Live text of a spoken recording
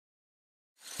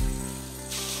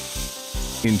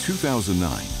In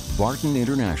 2009, BARTON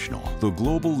International, the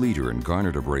global leader in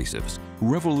garnet abrasives,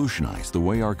 revolutionized the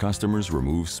way our customers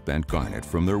remove spent garnet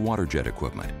from their waterjet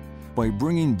equipment by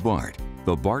bringing BART,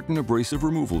 the BARTON Abrasive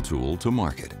Removal Tool, to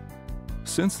market.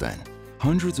 Since then,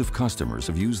 hundreds of customers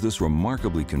have used this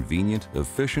remarkably convenient,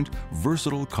 efficient,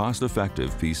 versatile,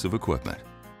 cost-effective piece of equipment.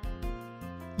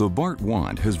 The BART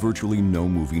wand has virtually no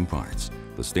moving parts.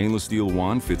 The stainless steel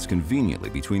wand fits conveniently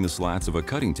between the slats of a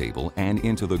cutting table and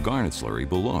into the garnet slurry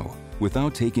below,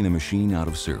 without taking the machine out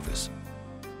of service.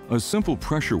 A simple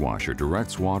pressure washer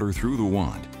directs water through the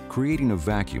wand, creating a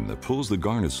vacuum that pulls the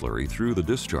garnet slurry through the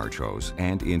discharge hose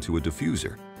and into a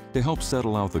diffuser to help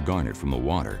settle out the garnet from the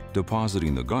water,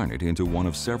 depositing the garnet into one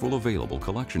of several available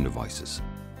collection devices.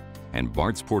 And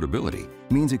BART's portability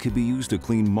means it can be used to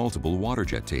clean multiple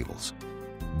waterjet tables.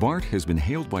 BART has been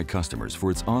hailed by customers for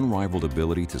its unrivaled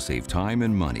ability to save time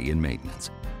and money in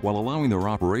maintenance, while allowing their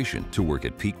operation to work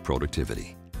at peak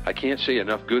productivity. I can't say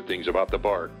enough good things about the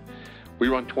BART. We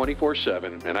run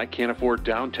 24/7 and I can't afford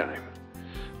downtime.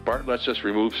 BART lets us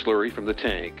remove slurry from the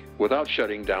tank without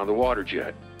shutting down the water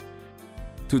jet.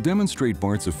 To demonstrate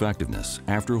BART's effectiveness,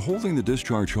 after holding the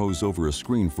discharge hose over a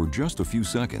screen for just a few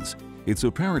seconds, it's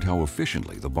apparent how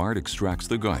efficiently the BART extracts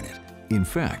the garnet. In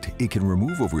fact, it can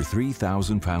remove over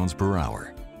 3,000 pounds per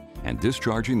hour. And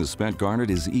discharging the spent garnet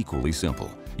is equally simple,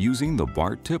 using the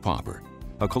BART tip hopper,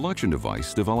 a collection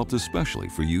device developed especially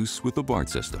for use with the BART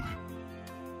system.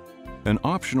 An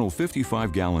optional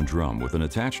 55-gallon drum with an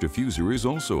attached diffuser is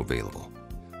also available.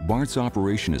 BART's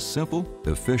operation is simple,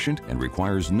 efficient, and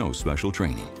requires no special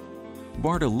training.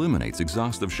 BART eliminates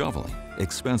exhaustive shoveling,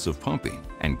 expensive pumping,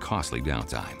 and costly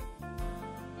downtime.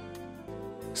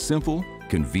 Simple,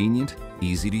 convenient,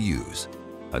 easy to use.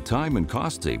 A time and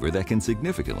cost saver that can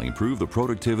significantly improve the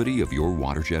productivity of your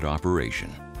waterjet operation.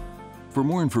 For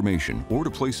more information or to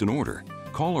place an order,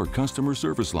 call our customer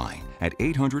service line at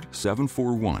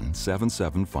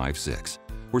 800-741-7756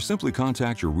 or simply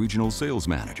contact your regional sales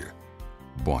manager.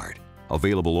 BART,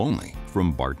 available only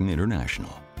from BARTON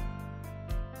International.